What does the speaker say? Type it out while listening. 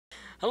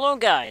Hello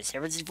guys,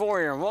 it's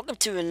Warrior, and welcome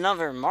to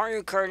another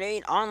Mario Kart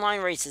 8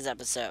 Online Races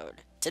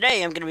episode.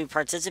 Today I'm going to be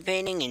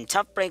participating in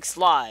Tough Breaks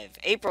Live,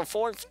 April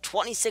 4th,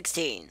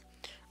 2016.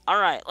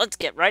 Alright, let's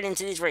get right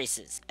into these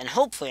races, and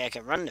hopefully I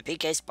can run the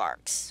PK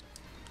Sparks.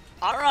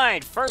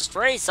 Alright, first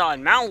race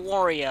on Mount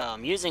Wario.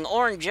 I'm using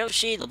Orange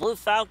Yoshi, the Blue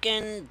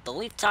Falcon, the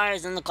Leaf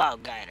Tires, and the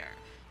Cloud Guider.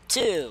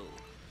 2,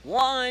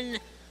 1,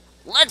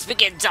 let's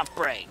begin Tough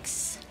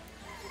Breaks.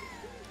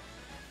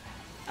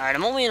 Alright,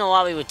 I'm only in a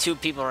lobby with 2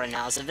 people right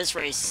now, so this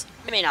race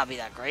may not be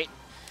that great.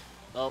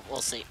 Well,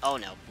 we'll see. Oh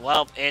no.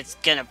 Well, it's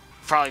gonna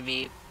probably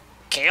be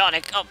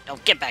chaotic. Oh, no,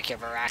 get back here,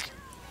 Barak.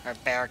 Or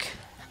Barak.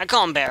 I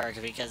call him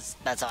Barak because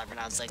that's how I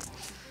pronounce things.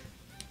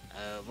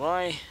 Oh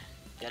boy.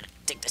 Gotta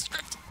take this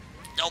drift.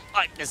 Nope,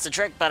 I missed the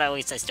trick, but at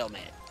least I still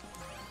made it.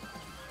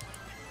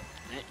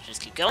 Alright,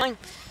 just keep going.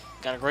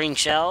 Got a green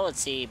shell. Let's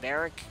see,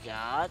 Barak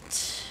got...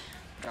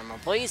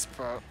 Drumroll please.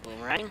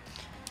 Boomerang.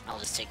 I'll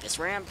just take this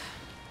ramp.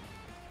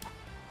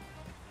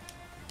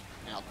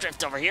 And I'll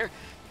drift over here.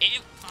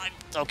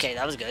 Okay,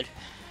 that was good.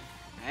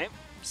 Alright,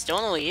 still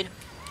in the lead.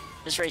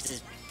 This race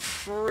is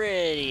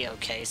pretty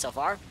okay so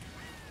far.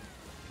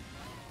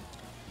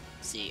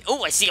 Let's see.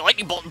 Oh, I see a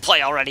lightning bolt in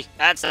play already.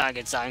 That's not a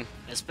good sign.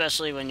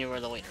 Especially when you were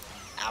the leader.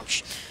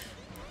 Ouch.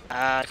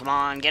 Come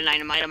on, get an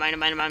item.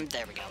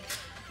 There we go.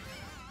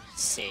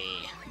 Let's see.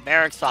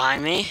 Barak's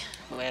behind me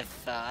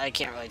with, I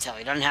can't really tell.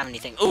 He doesn't have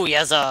anything. Oh, he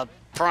has a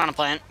piranha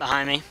plant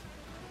behind me.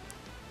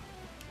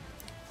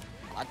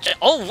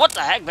 Oh, what the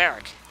heck,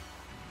 Barak?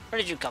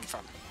 Where did you come from?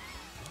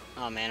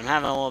 Oh man, I'm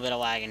having a little bit of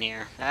lag in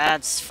here.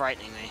 That's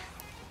frightening me.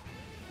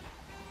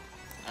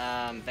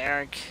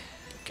 Barak,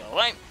 go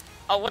away.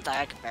 Oh, what the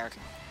heck, Barak?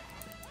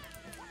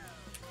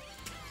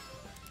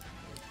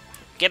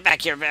 Get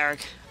back here,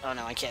 Barak. Oh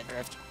no, I can't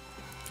drift.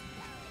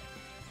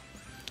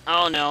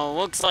 Oh no,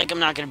 looks like I'm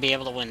not going to be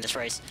able to win this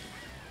race.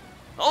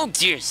 Oh,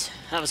 jeez.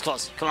 That was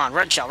close. Come on,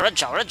 red shell.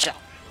 Not a red shell,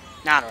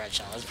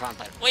 that's a prawn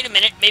plant. Wait a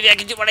minute, maybe I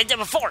can do what I did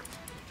before.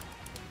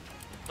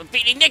 But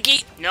beating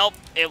Nikki, nope,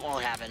 it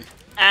won't happen.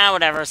 Ah,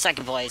 whatever,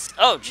 second place.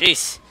 Oh,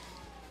 jeez.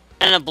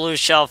 And a blue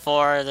shell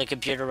for the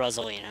computer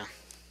Rosalina.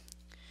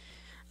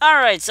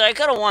 Alright, so I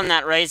could have won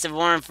that race if it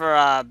weren't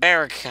for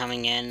Barak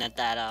coming in at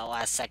that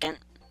last second.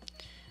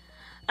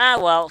 Ah,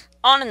 well,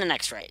 on in the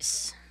next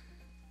race.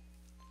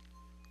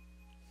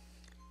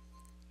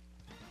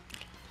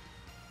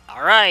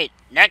 Alright,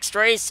 next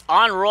race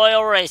on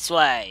Royal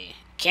Raceway.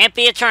 Can't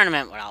be a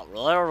tournament without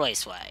Royal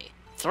Raceway.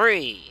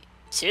 3,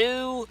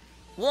 2,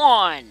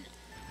 1.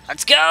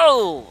 Let's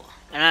go!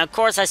 And of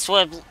course I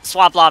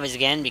swap lobbies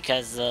again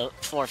because the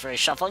fourth race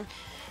shuffling.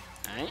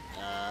 Alright,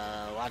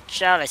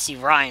 watch out, I see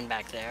Ryan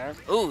back there.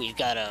 Ooh, he's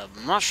got a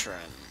mushroom.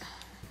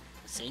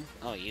 Let's see?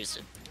 Oh, he used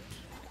it.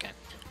 Okay.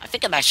 I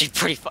think I'm actually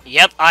pretty far.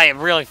 Yep, I am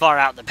really far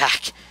out in the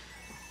pack.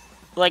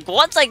 Like,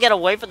 once I get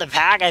away from the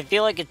pack, I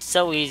feel like it's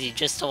so easy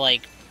just to,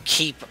 like,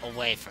 keep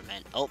away from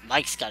it. Oh,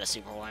 Mike's got a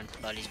super one,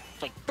 but he's,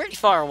 like, pretty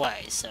far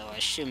away, so I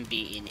shouldn't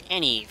be in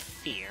any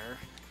fear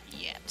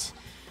yet.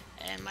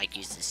 And Mike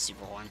used his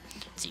super one.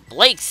 Let's see,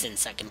 Blake's in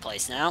second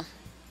place now.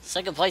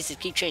 Second place is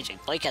keep changing.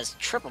 Blake has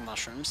triple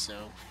mushrooms,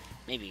 so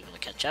maybe able to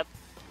catch up.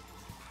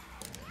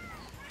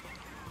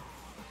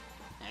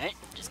 Alright,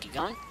 just keep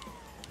going.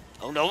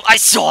 Oh no, I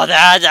saw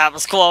that! That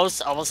was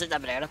close. Almost hit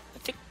that banana. I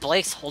think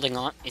Blake's holding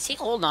on. Is he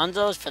holding on to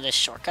those for this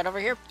shortcut over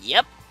here?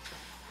 Yep.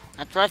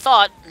 That's what I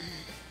thought.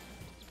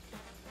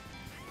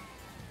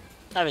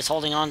 I was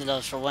holding on to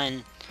those for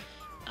when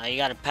you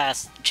got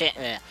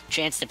a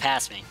chance to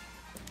pass me.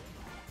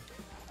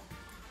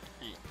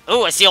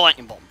 Oh, I see a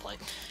lightning bolt in play.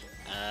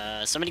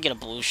 Somebody get a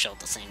blue shell at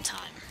the same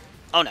time.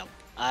 Oh no,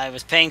 I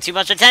was paying too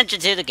much attention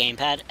to the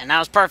gamepad, and that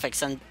was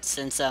perfect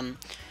since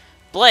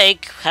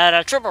Blake had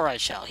a triple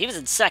red shell. He was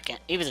in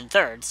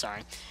third,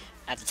 sorry,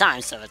 at the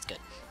time, so that's good.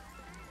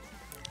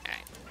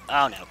 Alright.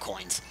 Oh no,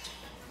 coins.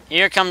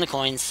 Here come the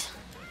coins.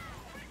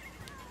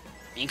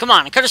 I mean, come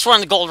on, I could have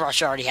sworn the gold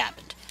rush already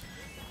happened.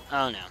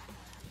 Oh no.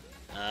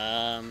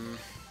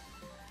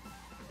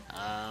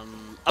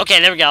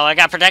 Okay, there we go. I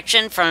got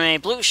protection from a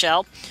blue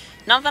shell.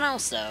 Nothing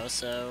else, though,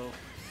 so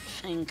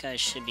I think I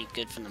should be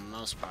good for the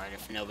most part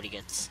if nobody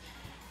gets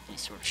any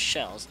sort of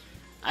shells.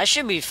 I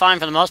should be fine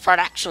for the most part,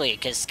 actually,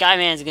 because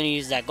Skyman's going to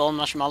use that golden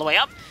mushroom all the way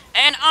up,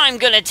 and I'm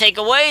going to take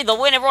away the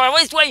win of Royal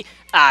Raceway.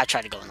 Ah, I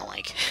tried to go in the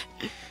lake.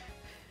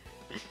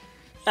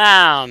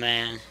 Oh,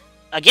 man.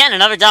 Again,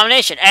 another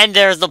domination, and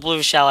there's the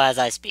blue shell as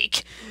I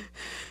speak.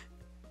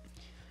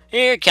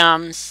 Here it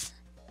comes.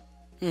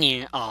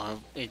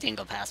 Oh, it didn't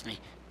go past me.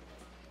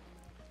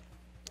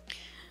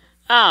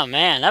 Oh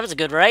man, that was a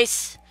good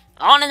race.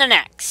 On to the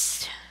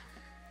next.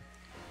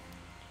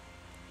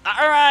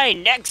 Alright,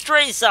 next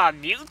race on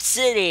Mute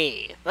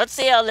City. Let's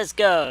see how this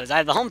goes. I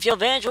have the home field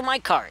advantage with my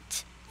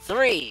cart.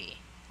 3,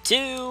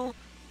 2,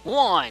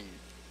 1.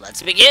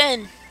 Let's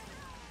begin.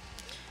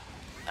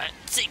 Alright,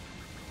 let's see.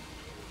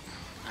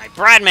 Alright,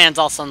 Bradman's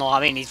also in the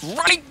lobby and he's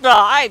right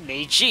behind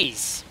me.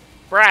 Jeez.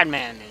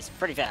 Bradman is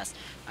pretty fast.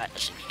 Alright,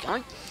 let's keep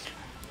going.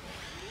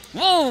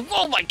 Whoa,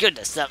 oh my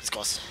goodness, that was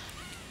close.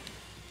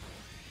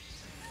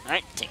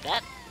 Alright, take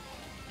that.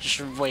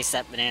 Just waste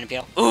that banana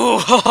peel. Ooh,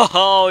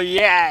 oh,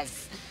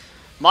 yes!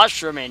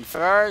 Mushroom in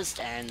first,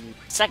 and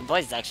second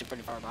place is actually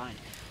pretty far behind.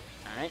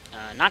 Alright,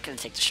 not gonna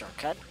take the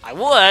shortcut. I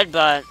would,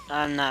 but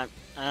I'm not.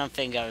 I don't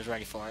think I was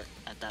ready for it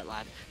at that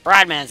lap.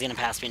 Bradman's gonna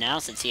pass me now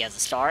since he has a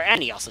star,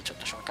 and he also took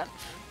the shortcut.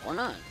 Or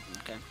not.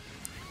 Okay.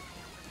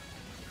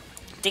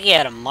 I think he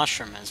had a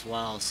mushroom as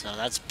well, so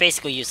that's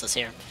basically useless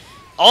here.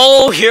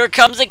 Oh, here it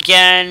comes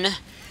again!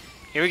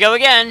 Here we go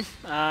again.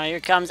 Here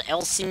comes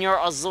El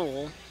Señor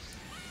Azul,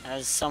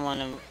 as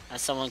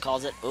someone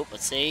calls it. Oop,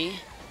 let's see.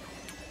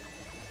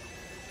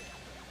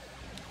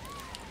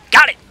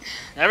 Got it!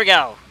 There we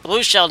go.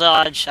 Blue shell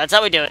dodge. That's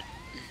how we do it.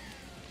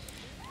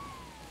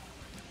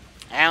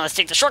 And let's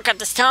take the shortcut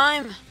this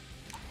time.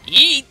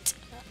 Yeet!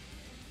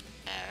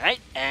 Alright,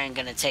 and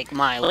gonna take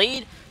my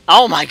lead.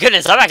 Oh my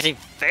goodness, I'm actually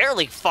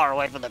fairly far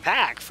away from the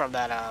pack from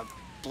that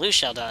blue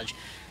shell dodge.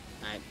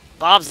 Alright,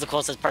 Bob's the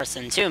closest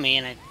person to me,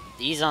 and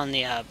he's on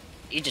the,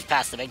 he just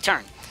passed the big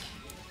turn.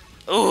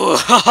 Ooh,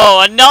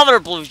 another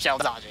blue shell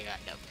dodging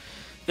item.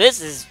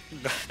 This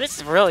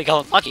is really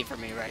going lucky for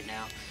me right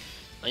now.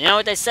 But you know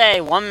what they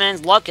say, one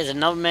man's luck is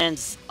another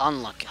man's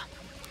unluck.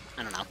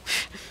 I don't know.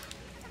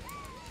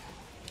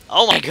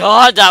 Oh my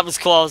god, that was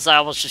close. I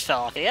almost just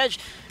fell off the edge.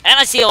 And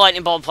I see a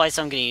lightning bolt in place,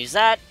 so I'm going to use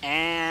that.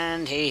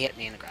 And he hit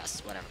me in the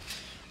grass. Whatever.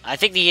 I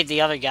think he hit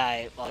the other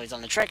guy while he was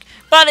on the trick.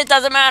 But it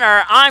doesn't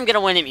matter. I'm going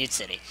to win at Mute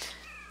City.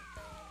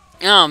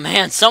 Oh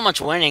man, so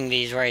much winning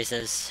these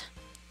races.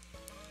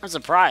 I'm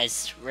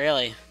surprised,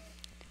 really.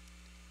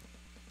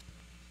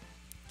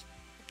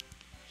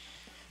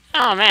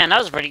 Oh man, that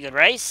was a pretty good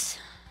race.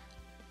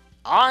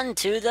 On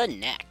to the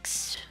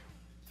next.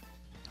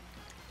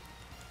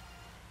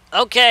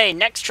 Okay,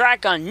 next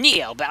track on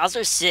Neo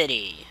Bowser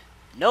City.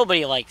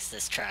 Nobody likes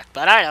this track,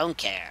 but I don't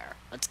care.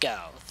 Let's go.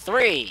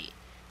 3,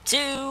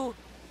 2,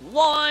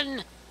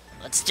 1.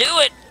 Let's do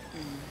it.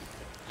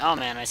 Oh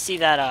man, I see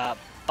that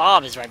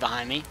Bob is right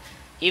behind me.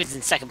 He was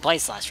in second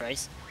place last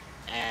race.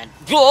 And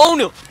oh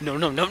no!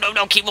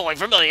 No, keep away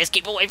from Ilias,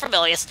 keep away from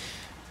Ilias.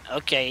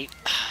 Okay.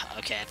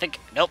 Okay, I think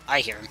nope,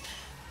 I hear him.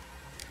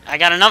 I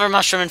got another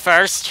mushroom in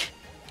first.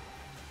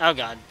 Oh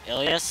god,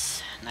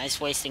 Ilias. Nice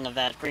wasting of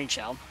that green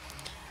shell.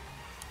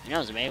 Who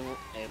knows, maybe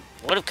it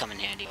would have come in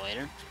handy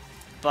later.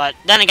 But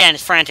then again,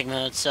 it's frantic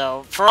mode,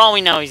 so for all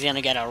we know, he's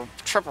gonna get a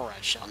triple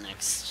red shell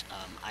next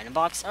item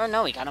box. Oh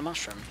no, he got a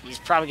mushroom. He's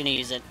probably gonna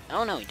use it.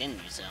 Oh no, he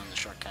didn't use it on the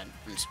shortcut.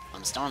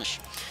 I'm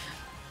astonished.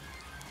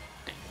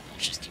 Okay,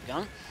 let's just keep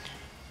going.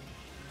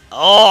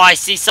 Oh, I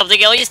see something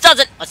Ilias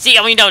doesn't. Let's see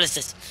how he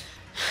notices.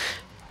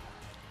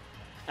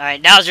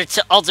 Alright, now's your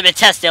ultimate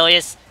test,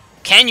 Ilias.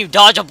 Can you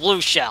dodge a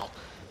blue shell?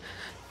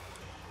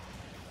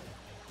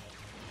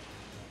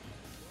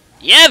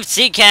 Yep,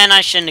 he can.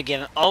 I shouldn't have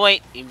given. Oh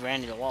wait, he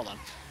ran into the wall though.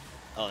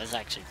 Oh, it's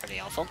actually pretty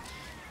awful.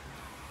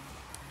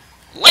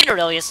 Later,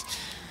 Ilias.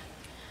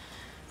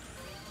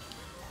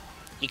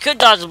 He could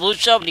dodge the blue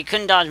shell, but he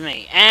couldn't dodge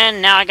me.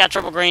 And now I got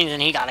triple greens,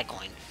 and he got a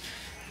coin.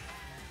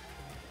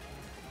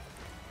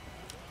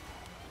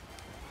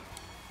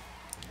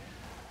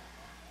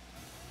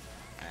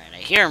 Alright, I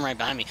hear him right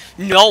behind me.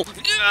 No!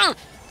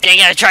 Dang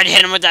it, I tried to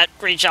hit him with that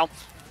green shell.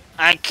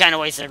 I kind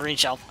of wasted a green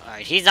shell.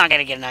 Alright, he's not going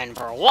to get an item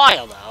for a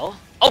while, though.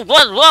 Oh,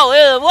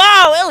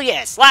 whoa,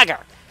 Ilias, lagger.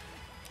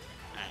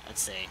 Alright,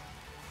 let's see.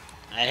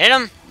 I hit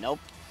him? Nope.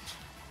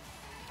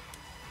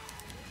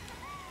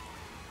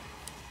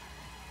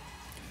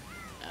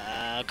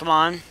 Come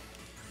on.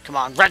 Come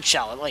on, red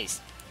shell, at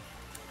least.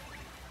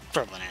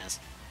 For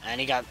bananas.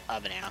 And he got a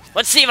banana.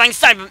 Let's see if I can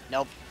snipe him.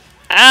 Nope.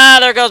 Ah,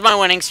 there goes my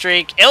winning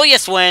streak.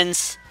 Ilias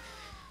wins.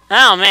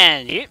 Oh,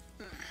 man.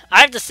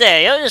 I have to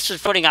say, Ilias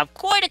was putting up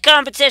quite a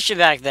competition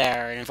back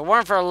there. And if it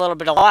weren't for a little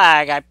bit of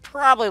lag, I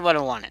probably would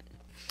have won it.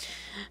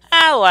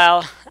 Oh,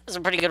 well. That was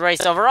a pretty good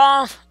race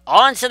overall.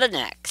 On to the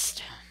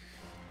next.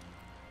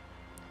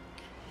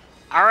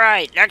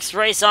 Alright, next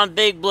race on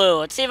Big Blue.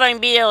 Let's see if I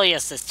can beat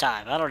Ilias this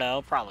time. I don't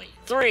know, probably.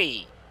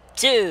 3,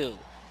 2,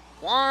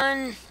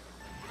 1.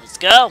 Let's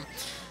go.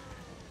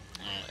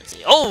 Let's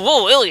see. Oh,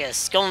 whoa,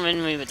 Ilias going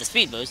in me with the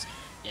speed boost.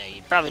 Yeah,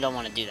 you probably don't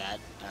want to do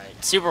that.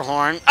 Alright, Super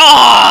Horn.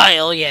 Oh,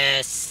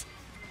 Ilias!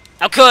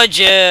 How could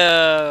you?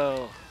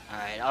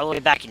 Alright, all the way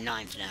back in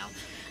 9th now.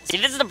 See,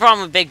 this is the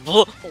problem with Big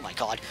Blue. Oh my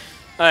god.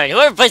 Alright,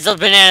 whoever plays those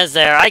bananas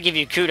there, I give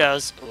you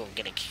kudos. Oh, I'm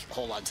gonna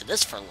hold on to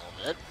this for a little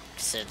bit,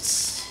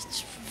 since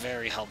it's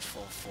very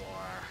helpful for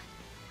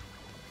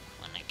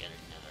when I get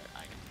another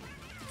item.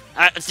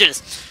 Alright, let's do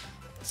this.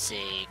 Let's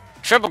see.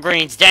 Triple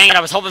greens. Dang it,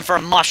 I was hoping for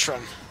a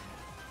mushroom.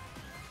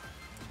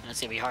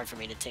 That's gonna be hard for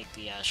me to take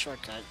the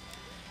shortcut.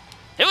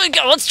 Here we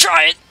go, let's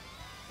try it!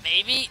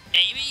 Maybe.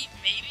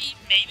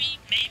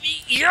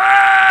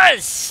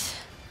 Yes!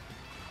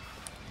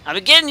 I've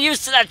been getting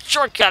used to that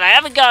shortcut. I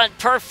haven't got it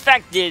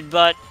perfected,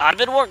 but I've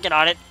been working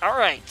on it.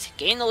 Alright,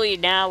 gain the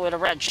lead now with a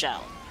red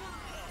shell.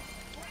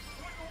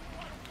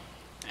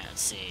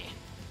 Let's see.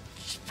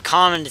 It's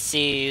common to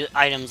see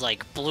items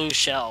like blue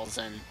shells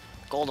and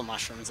golden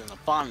mushrooms in the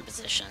bottom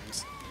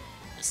positions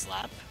this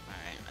lap.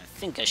 Alright, I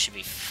think I should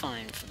be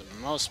fine for the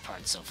most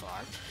part so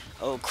far.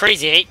 Oh,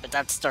 Crazy 8, but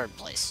that's third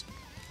place.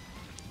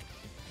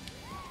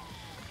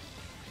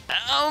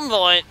 Oh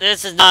boy,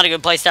 this is not a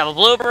good place to have a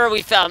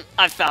blooper.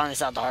 I found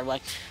this out the hard way.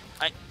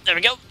 Alright, there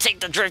we go. Take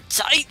the drift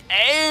tight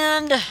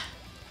and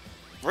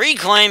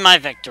reclaim my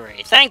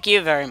victory. Thank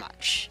you very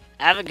much.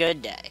 Have a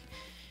good day.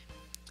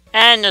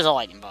 And there's a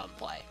lightning bomb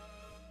play.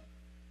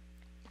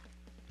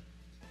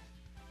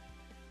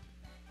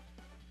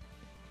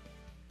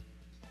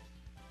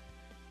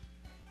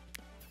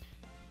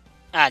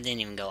 Ah, it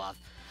didn't even go off.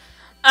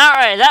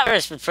 Alright, that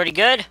race was pretty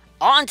good.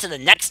 On to the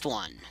next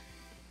one.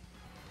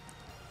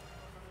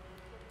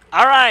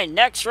 Alright,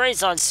 next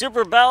race on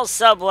Super Bell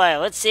Subway.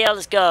 Let's see how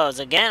this goes.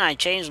 Again, I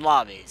changed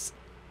lobbies.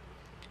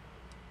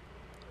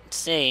 Let's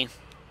see.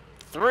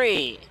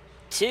 3,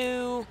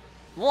 2,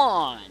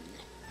 1.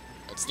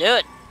 Let's do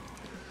it.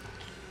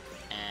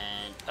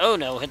 And, oh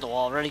no, hit the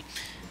wall already.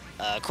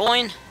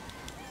 Coin.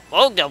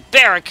 Oh no,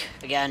 Barrick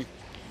again.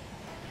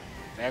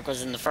 Barrick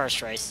was in the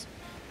first race.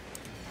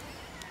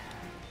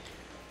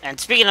 And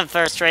speaking of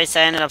first race,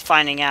 I ended up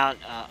finding out,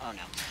 oh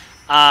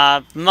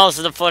no. Most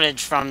of the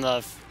footage from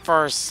the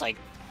first, like,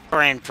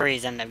 Grand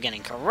Prix ended up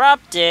getting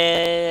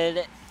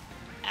corrupted.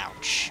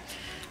 Ouch.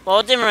 Well,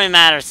 it didn't really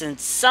matter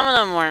since some of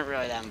them weren't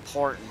really that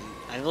important.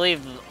 I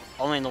believe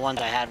only the ones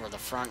I had were the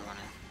front runner.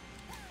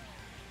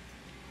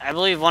 I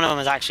believe one of them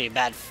was actually a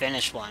bad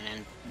finish one,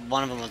 and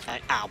one of them was,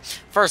 ow,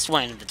 first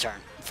win of the turn.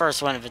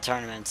 First win of the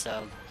tournament,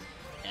 so,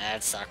 yeah,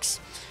 it sucks.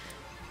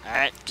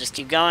 Alright, just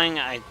keep going.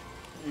 I'm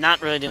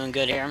not really doing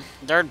good here.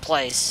 Third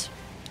place.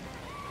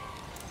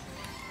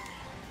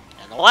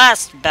 And the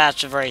last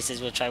batch of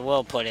races, which I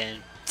will put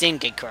in,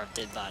 didn't get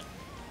corrupted, but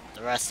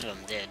the rest of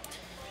them did.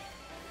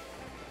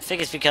 I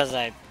think it's because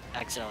I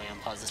accidentally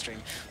unpaused the stream.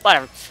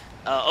 Whatever.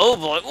 Oh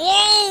boy.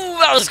 Whoa!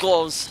 That was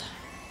close.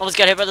 Almost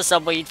got hit by the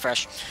subway, eat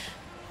fresh.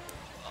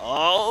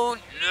 Oh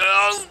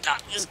no!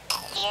 That was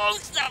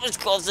close. That was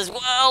close as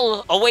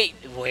well. Oh wait.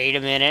 Wait a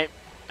minute.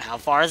 How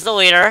far is the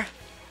leader?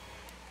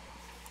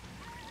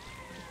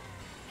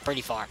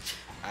 Pretty far.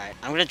 Alright,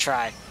 I'm gonna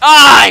try.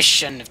 Ah, I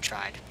shouldn't have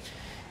tried.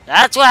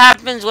 That's what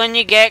happens when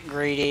you get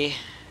greedy.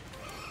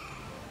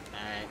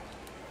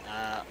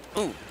 Alright.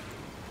 Ooh.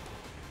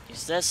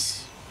 Use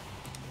this.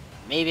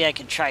 Maybe I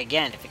can try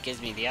again if it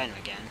gives me the item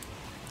again.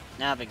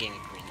 Now it gave me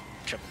green.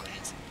 Triple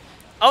greens.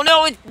 Oh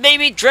no, it made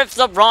me drift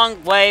the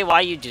wrong way.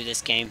 Why you do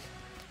this game?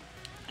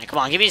 Right, come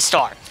on, give me a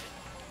star.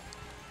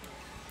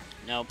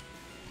 Nope.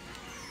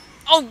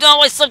 Oh no,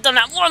 I slipped on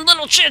that one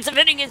little chance of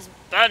hitting his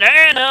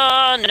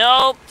banana.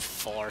 Nope.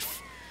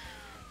 Fourth.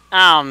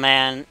 Oh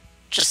man.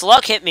 Just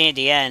luck hit me at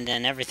the end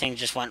and everything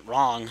just went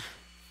wrong.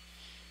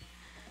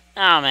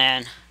 Oh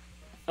man.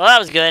 Well, that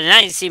was good. And now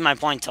you see my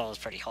point total is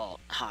pretty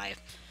high.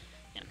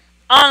 Yeah.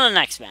 On the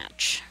next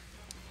match.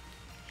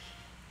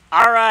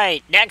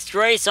 Alright, next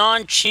race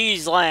on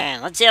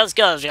Cheeseland. Let's see how this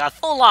goes. We got a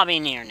full lobby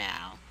in here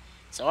now.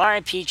 So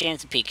RIP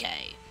chance of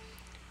PK.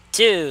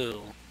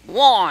 2,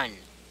 1.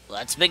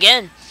 Let's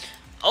begin.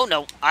 Oh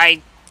no,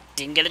 I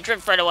didn't get a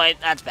drift right away.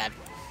 That's bad.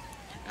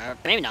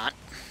 Maybe not.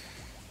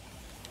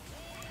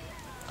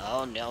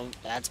 Oh no,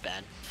 that's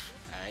bad.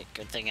 Alright,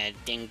 good thing I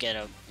didn't get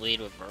a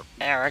lead with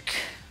Barrick.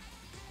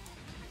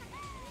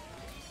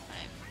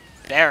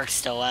 Barrick's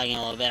still lagging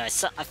a little bit.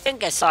 I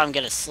think I saw him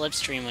get a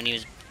slipstream when he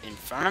was in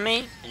front of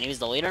me, and he was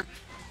the leader.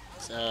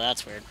 So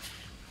that's weird.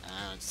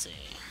 Let's see.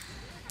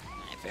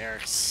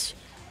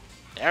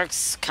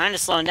 Barrick's kind of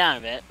slowing down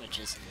a bit, which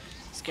is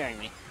scaring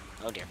me.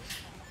 Oh dear.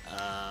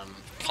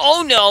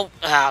 Oh no!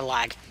 Ah,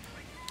 lag.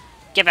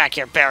 Get back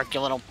here, Barrick, you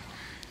little...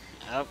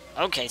 Oh,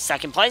 okay,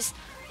 second place.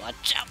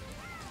 Watch out.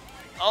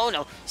 Oh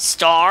no.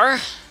 Star.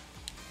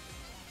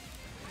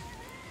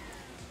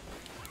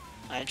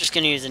 I'm just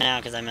gonna use it now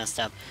because I messed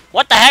up.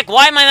 What the heck?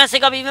 Why am I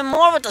messing up even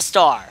more with the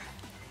star?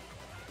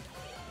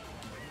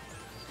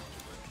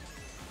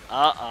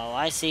 Uh-oh,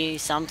 I see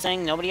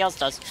something nobody else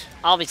does.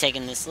 I'll be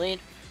taking this lead.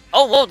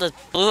 Oh, whoa, the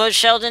blue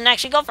shell didn't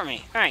actually go for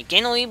me. Alright,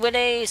 gain a lead with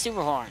a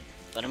super horn.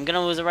 But I'm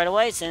gonna lose it right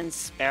away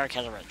since Barrick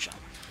has a red shell.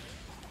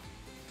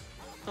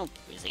 Oh,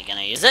 is he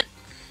gonna use it?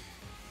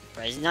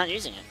 Or is he not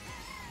using it?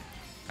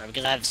 Or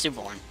because I have a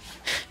super horn.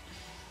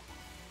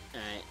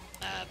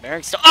 Alright,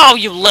 Barrick still... Oh,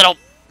 you little...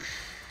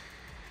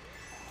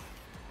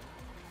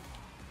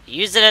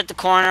 Used it at the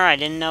corner. I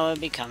didn't know it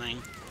would be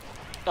coming.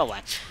 Go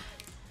away.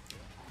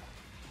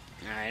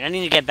 Alright, I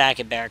need to get back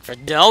at Barrick for...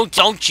 No,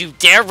 don't you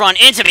dare run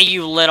into me,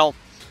 you little...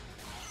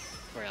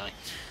 Really?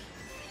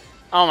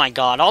 Oh my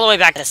god, all the way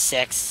back to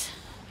 6.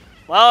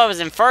 Well, I was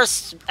in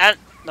first at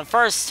the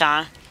first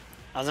time.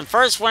 I was in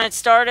first when it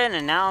started,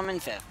 and now I'm in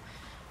 5th.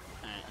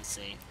 Alright, let's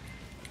see.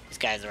 This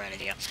guy's the right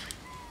idea.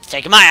 He's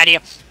taking my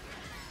idea.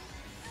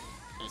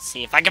 Let's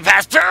see if I can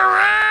pass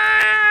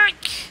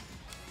Barrick!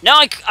 No,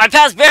 I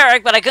passed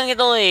Barrick, but I couldn't get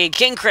the lead.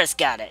 King Chris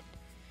got it.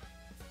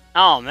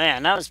 Oh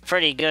man, that was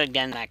pretty good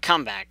getting that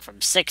comeback from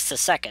 6th to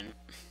 2nd.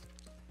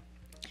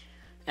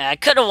 Yeah, I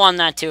could have won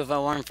that too if I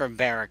weren't for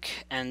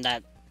Barrick and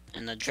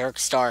the jerk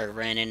star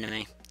ran into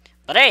me.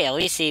 But hey, at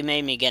least he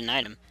made me get an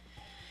item.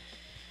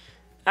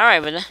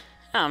 Alright, but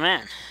oh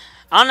man.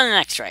 On to the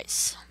next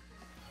race.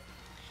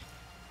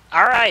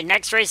 Alright,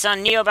 next race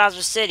on Neo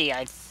Bowser City.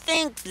 I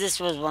think this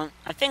was one.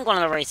 I think one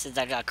of the races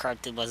that got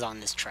corrupted was on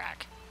this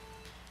track.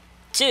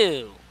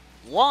 2,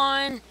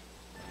 1,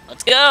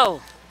 let's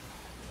go!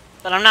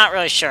 But I'm not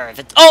really sure if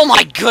it's. Oh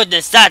my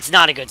goodness, that's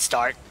not a good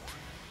start.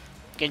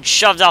 Getting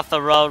shoved off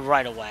the road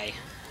right away.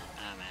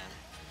 Oh man.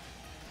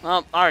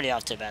 Well, already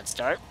off to a bad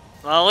start.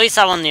 Well, at least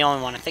I wasn't the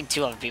only one. I think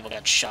 2 other people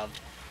got shoved.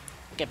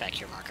 Get back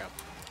here, Marco.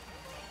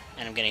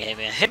 And I'm getting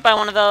hit by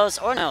one of those.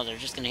 Or no, they're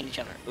just gonna hit each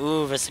other.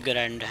 Ooh, that's a good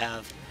item to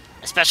have.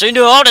 Especially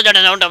no,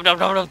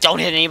 don't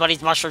hit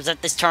anybody's mushrooms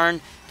at this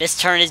turn. This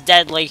turn is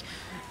deadly.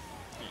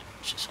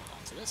 Just hold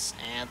on to this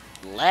and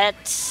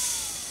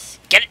let's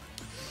get it.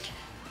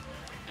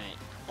 Alright,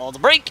 hold the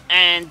brake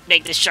and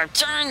make this sharp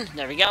turn.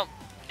 There we go.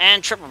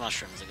 And triple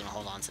mushrooms are gonna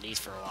hold on to these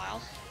for a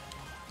while.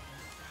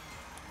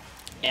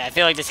 Yeah, I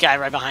feel like this guy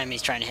right behind me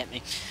is trying to hit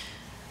me.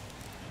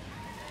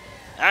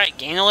 Alright,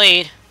 gain the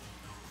lead.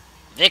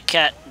 Vic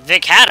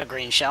had a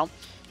green shell.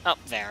 Oh,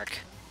 Varric,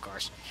 of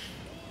course.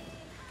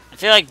 I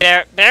feel like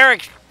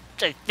Varric,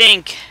 I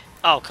think...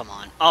 Oh, come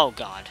on. Oh,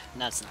 God.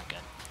 That's not good.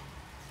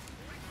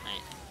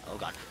 Right. Oh,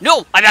 God.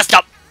 No! I messed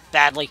up!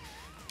 Badly.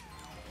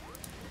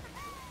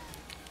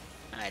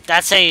 Alright,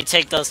 that's how you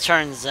take those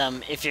turns.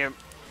 If you're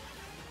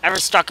ever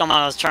stuck on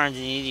one of those turns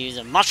and you need to use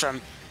a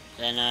mushroom,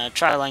 then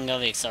try letting go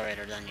of the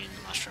accelerator, then use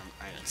the mushroom.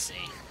 Alright, let's see.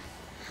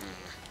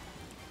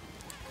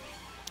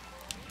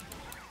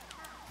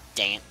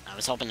 Dang it. I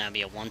was hoping that would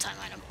be a one-time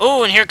item.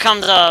 Oh, and here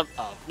comes a...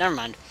 Oh, never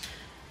mind.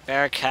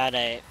 Varric's had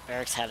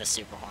a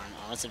super horn.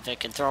 Oh, let's see if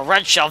Vic can throw a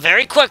red shell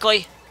very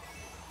quickly.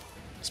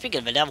 Speaking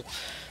of a devil.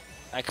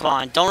 Alright, come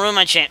on. Don't ruin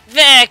my chance.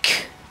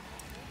 Vic!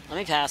 Let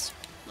me pass.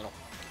 Little.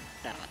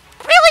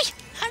 Really?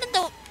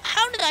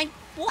 How did I...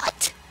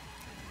 What?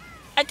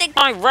 I think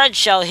my red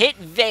shell hit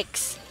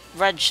Vic's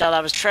red shell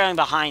that was trailing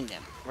behind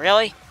him.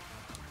 Really?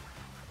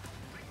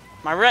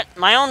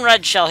 My own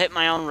red shell hit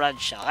my own red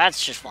shell.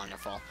 That's just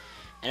wonderful.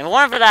 And if it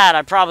weren't for that,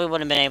 I probably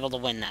wouldn't have been able to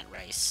win that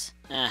race.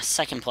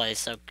 Second place,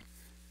 so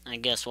I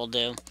guess we'll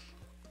do.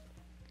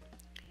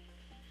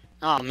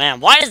 Oh man,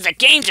 why does the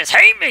game just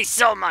hate me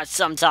so much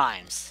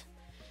sometimes?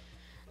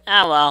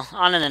 Ah well,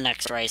 on to the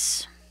next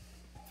race.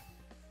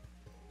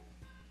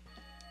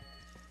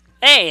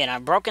 Hey, and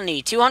I've broken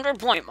the 200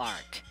 point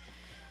mark.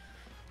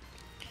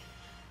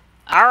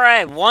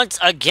 Alright, once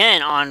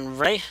again on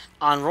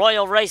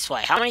Royal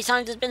Raceway. How many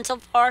times has it been so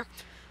far?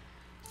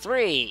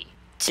 3,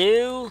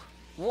 2,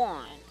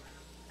 1.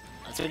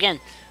 Let's begin.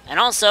 And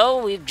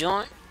also, we're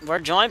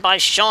joined by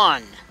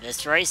Sean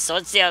this race, so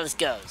let's see how this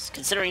goes.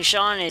 Considering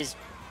Sean is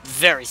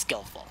very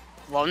skillful.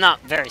 Well,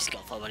 not very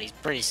skillful, but he's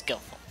pretty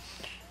skillful.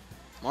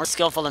 More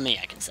skillful than me,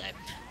 I can say.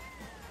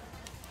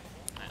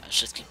 Alright, let's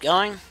just keep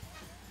going.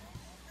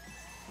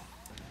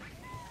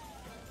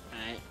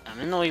 Alright, I'm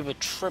in the lead with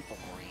triple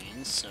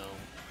green, so...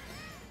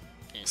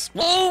 Yes.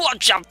 Whoa,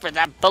 watch out for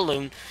that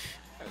balloon!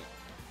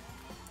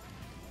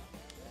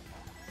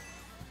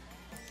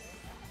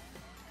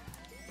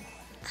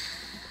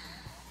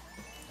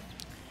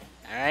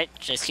 Alright,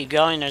 just keep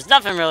going. There's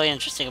nothing really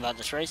interesting about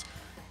this race.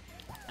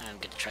 I'm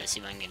gonna try to see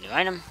if I can get a new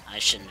item. I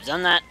shouldn't have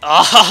done that.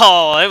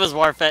 Oh, it was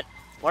worth it.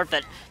 Worth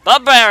it.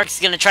 But Varric's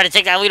gonna try to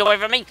take that lead away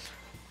from me.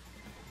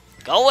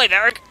 Go away,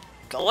 Varric.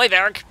 Go away,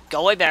 Varric.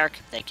 Go away, Varric.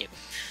 Thank you.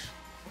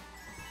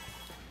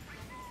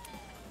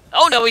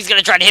 Oh no, he's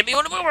gonna try to hit me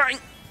with a boomerang.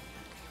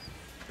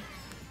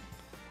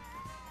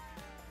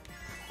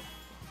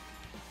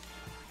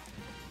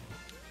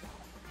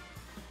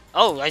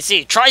 Oh, I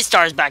see.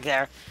 TriStar's back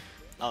there.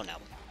 Oh no.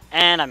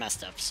 And I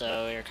messed up,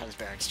 so here comes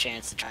Varric's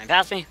chance to try and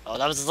pass me. Oh,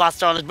 that was his last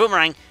throw on his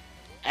boomerang.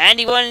 And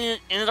he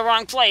went into the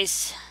wrong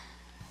place.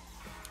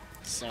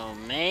 So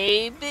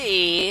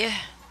maybe...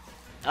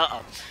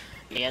 Uh-oh.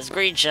 He has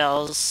green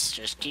shells.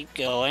 Just keep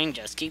going,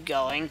 just keep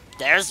going.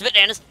 There's the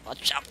bananas.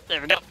 Watch out.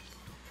 There we go.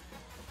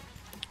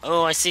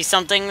 Oh, I see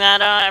something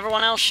that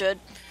everyone else should.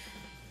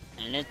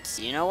 And it's,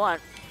 you know what?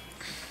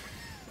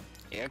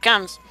 Here it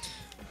comes.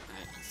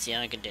 Alright, let's see how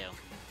I can do.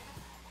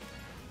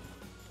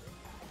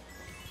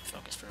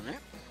 Focus for a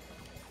minute.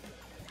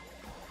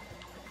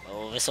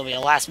 Oh, this will be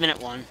a last minute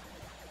one.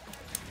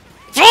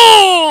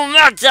 Boom!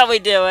 That's how we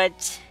do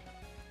it!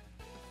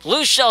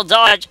 Blue shell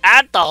dodge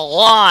at the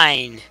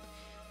line!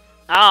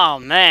 Oh,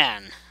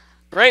 man.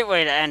 Great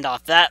way to end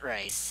off that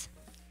race.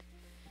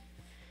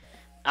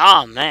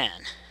 Oh, man.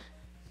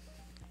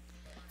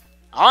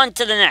 On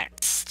to the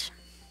next.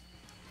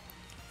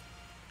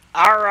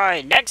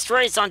 Alright, next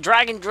race on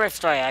Dragon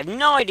Driftway. I have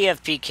no idea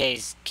if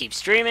PKs keep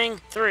streaming.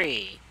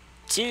 3,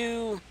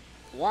 2,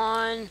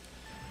 1.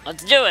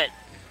 Let's do it.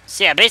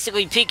 So yeah,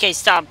 basically PK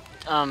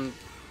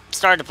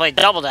started to play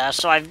Double Dash,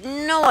 so I have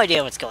no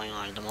idea what's going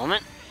on at the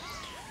moment.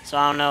 So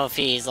I don't know if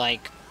he's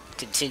like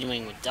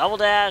continuing with Double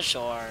Dash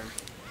or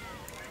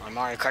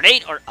Mario Kart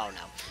 8 or oh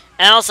no.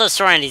 And also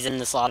Serendity's in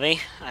this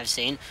lobby, I've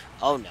seen.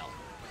 Oh no.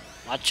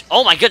 Watch.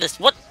 Oh my goodness,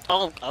 what?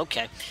 Oh,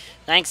 okay.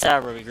 Thanks,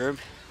 Ruby Group.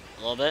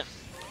 A little bit.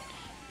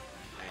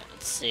 Alright,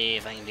 let's see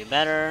if I can do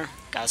better.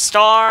 Got a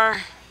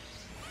star.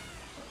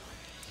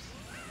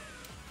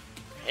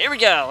 Here we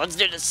go, let's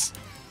do this.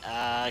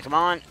 Come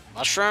on.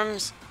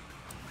 Mushrooms.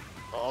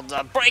 Hold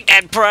up. Break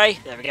and pray.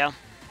 There we go.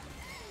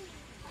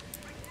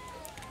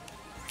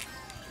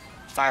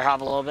 Fire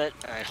hop a little bit.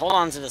 Alright, hold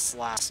on to this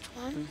last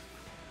one.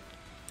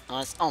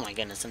 Oh my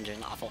goodness, I'm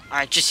doing awful.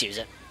 Alright, just use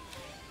it.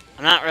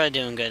 I'm not really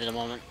doing good at the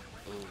moment.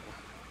 Ooh.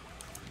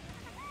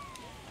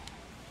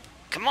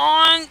 Come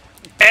on!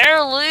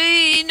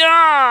 Barely! No!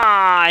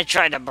 I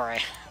tried to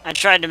bray. I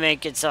tried to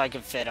make it so I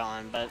could fit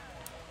on, but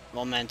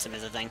momentum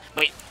is a thing.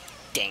 Wait,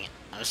 dang it.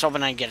 I was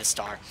hoping I'd get a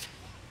star.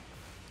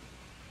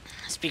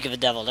 Speak of the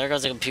devil, there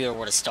goes the computer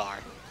with a star.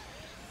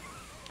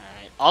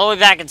 Alright, all the way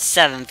back at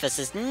 7th. This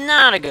is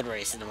not a good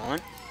race at the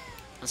moment.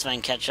 Let's try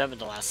and catch up at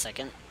the last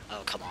second.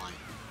 Oh, come on.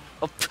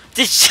 Oh,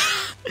 did she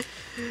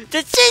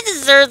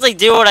seriously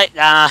do what I...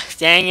 Ah,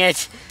 dang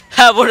it.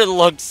 That would have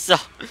looked so...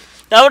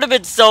 That would have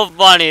been so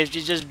funny if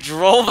she just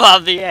drove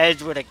off the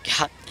edge with a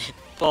goddamn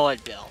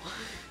bullet bill.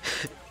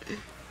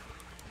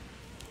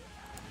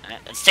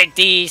 Alright, let's take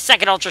the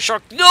second ultra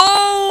short. No,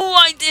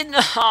 I did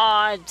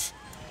not.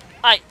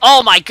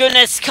 Oh my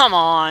goodness, come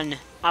on.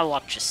 My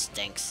luck just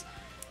stinks.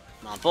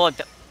 Come on, bullet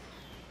bill.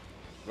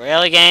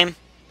 Really, game?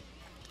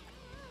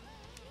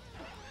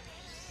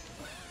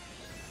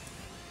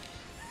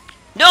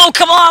 No,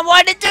 come on,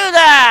 why'd it do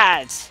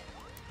that?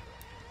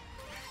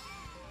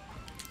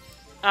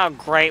 Oh,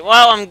 great.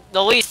 Well,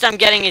 the least I'm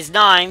getting is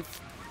 9th.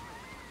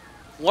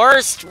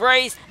 Worst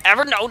race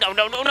ever. No,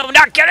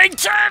 not getting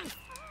 10th!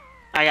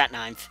 I got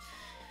 9th.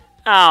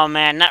 Oh,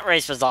 man, that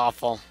race was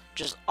awful.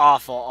 Just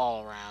awful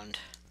all around.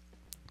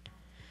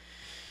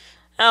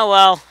 Oh,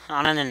 well,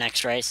 on to the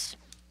next race.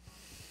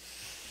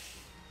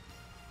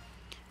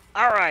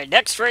 Alright,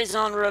 next race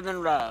on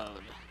Ribbon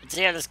Road. Let's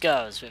see how this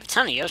goes. We have a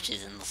ton of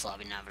Yoshis in this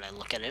lobby now that I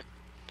look at it.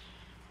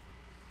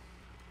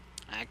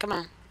 Alright, come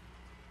on.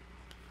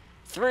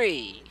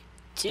 3,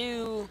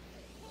 2,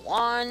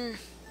 1.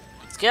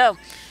 Let's go.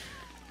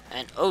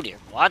 And, oh dear,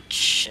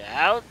 watch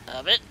out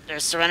of it.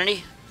 There's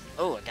Serenity.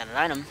 Oh, I got an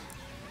item.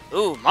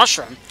 Ooh,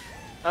 mushroom.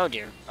 Oh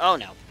dear. Oh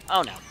no.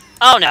 Oh no.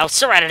 Oh no,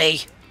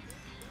 Serenity!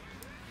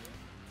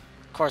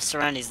 Of course,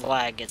 Serenity's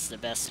lag gets the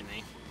best of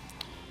me.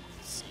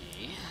 Let's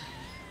see.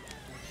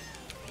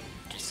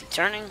 Just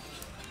turning.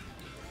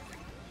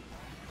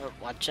 Oh,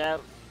 watch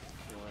out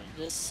for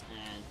this.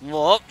 And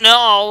whoa,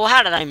 no!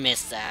 How did I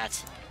miss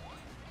that?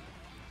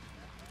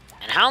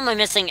 And how am I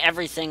missing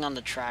everything on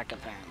the track,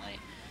 apparently?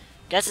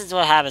 Guess it's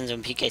what happens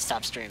when PK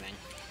stops streaming.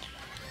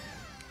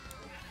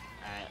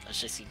 Alright,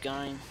 let's just keep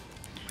going.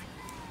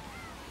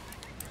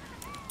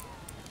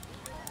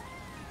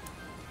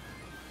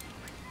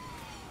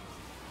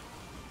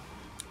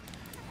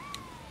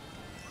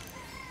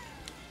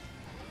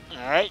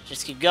 Alright,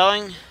 just keep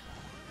going.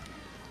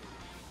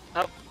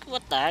 Oh,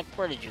 what the heck?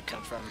 Where did you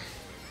come from?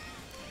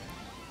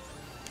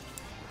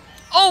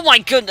 Oh my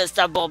goodness,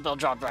 that bullet bill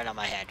dropped right on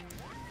my head.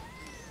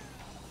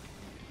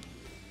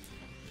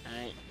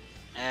 Alright.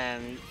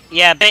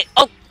 Yeah,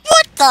 oh,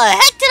 what the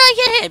heck did I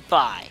get hit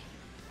by?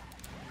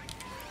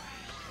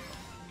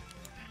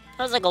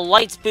 That was like a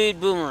light speed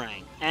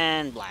boomerang.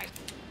 And black.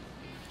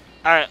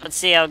 Alright, let's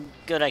see how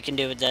good I can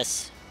do with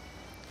this.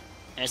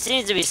 There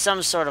seems to be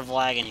some sort of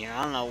lag in here.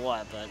 I don't know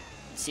what, but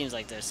it seems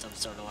like there's some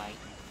sort of lag.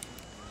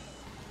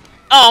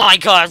 Oh my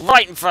god,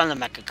 right in front of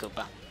the Mecha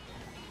Koopa.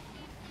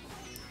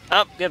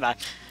 Oh, goodbye.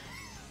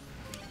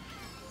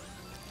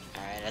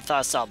 Alright, I thought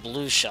I saw a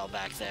blue shell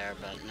back there,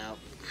 but nope.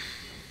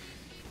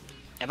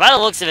 And by the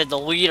looks of it, the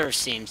leader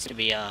seems to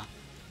be,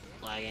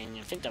 lagging.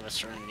 I think that was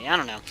Serenity. I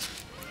don't know.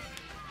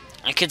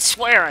 I could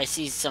swear I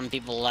see some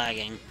people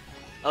lagging.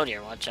 Oh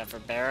dear, watch out for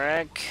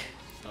Barrick.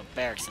 Oh,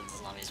 Barrick's in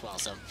this lobby as well,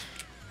 so...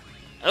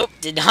 Oh,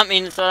 did not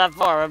mean to throw that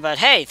forward, but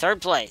hey,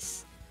 3rd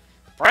place.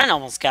 Brent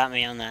almost got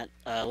me on that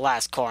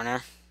last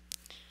corner.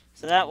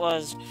 So that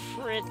was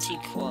pretty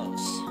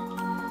close.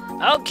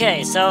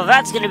 Okay, so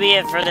that's going to be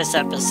it for this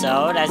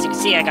episode. As you can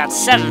see, I got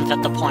 7th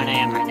at the point I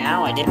am right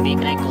now. I didn't beat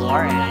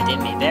Mangalore, and I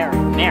didn't beat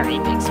Mary,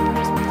 big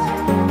surprise.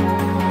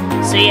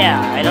 So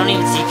yeah, I don't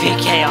even see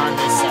PK on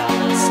this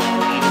list, so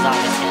he was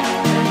obviously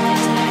having a good day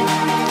today.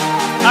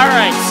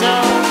 Alright, so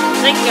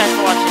thank you guys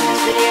for watching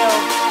this video.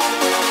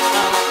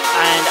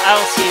 And I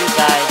will see you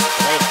guys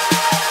later.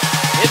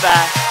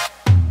 Goodbye.